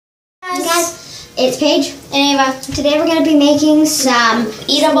Hey guys, it's Paige and Ava. Today we're going to be making some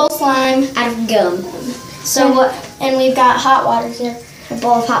eatable slime out of gum. And we've got hot water here. A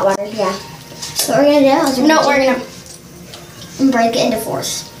bowl of hot water, yeah. So what we're going to do is we're going to break it into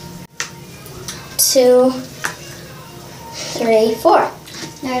fours. 2, 3, 4. Now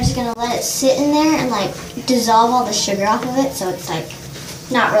we're just going to let it sit in there and like dissolve all the sugar off of it so it's like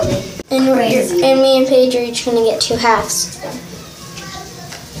not really crazy. And me and Paige are each going to get 2 halves.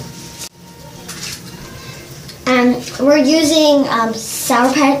 We're using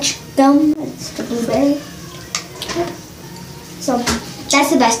Sour Patch gum. It's the blueberry. So that's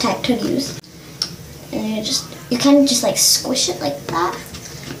the best type to use. And you kind of just like squish it like that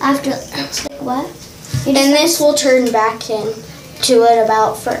after it's like wet. And this will turn back into it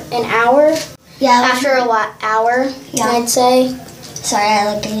about for an hour. Yeah. After a hour, yeah. I'd say. Sorry, I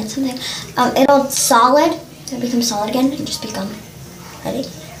like looking at something. It'll become solid again and just become ready.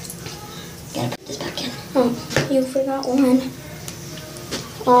 Gotta put this back in. Oh, you forgot one.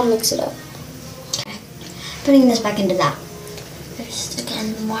 I'll mix it up. Okay. Putting this back into that. Just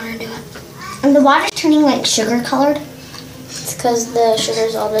again, the water into it. And the water's turning like sugar colored. It's because the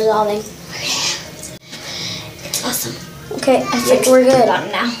sugar's all dissolving. It's awesome. Okay, I think we're good.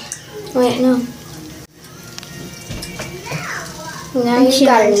 Now. Wait, no. Now you've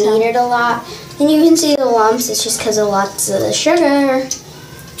got to knead it a lot. And you can see the lumps. It's just because of lots of the sugar.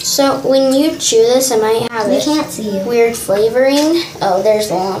 So when you chew this, it might have weird flavoring. Oh, there's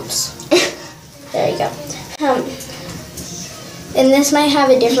the lumps. There you go. And this might have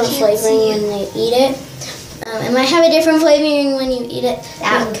a different flavoring when you eat it. It might have a different flavoring when you eat it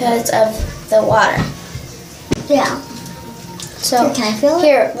because of the water. Yeah. So can I feel it?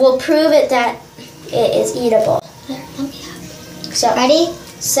 Here, we'll prove it that it is eatable. There, let me have it. So ready,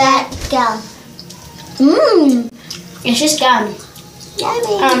 set, go. Mmm. It's just gum.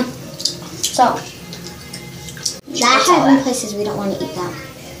 Yummy. So that has in places we don't want to eat that.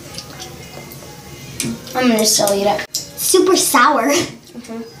 I'm gonna still eat it. Super sour.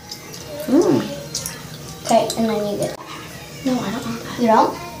 Okay, and then you get that. No, I don't want that. You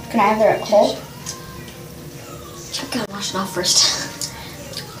don't? Can I have the whole? I've got to wash it off first.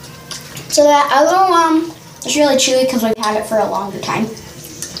 So that other one is really chewy because we've had it for a longer time.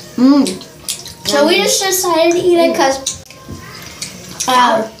 So we just decided to eat it because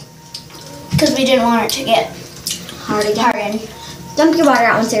we didn't want it to get hard again. Dump your water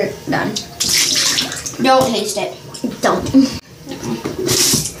out once you're done. Don't taste it. Don't.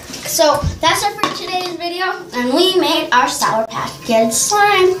 So that's it for today's video, and we made our Sour Patch Kids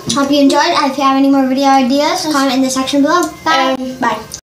slime. Hope you enjoyed. If you have any more video ideas, comment in the section below. Bye. Bye.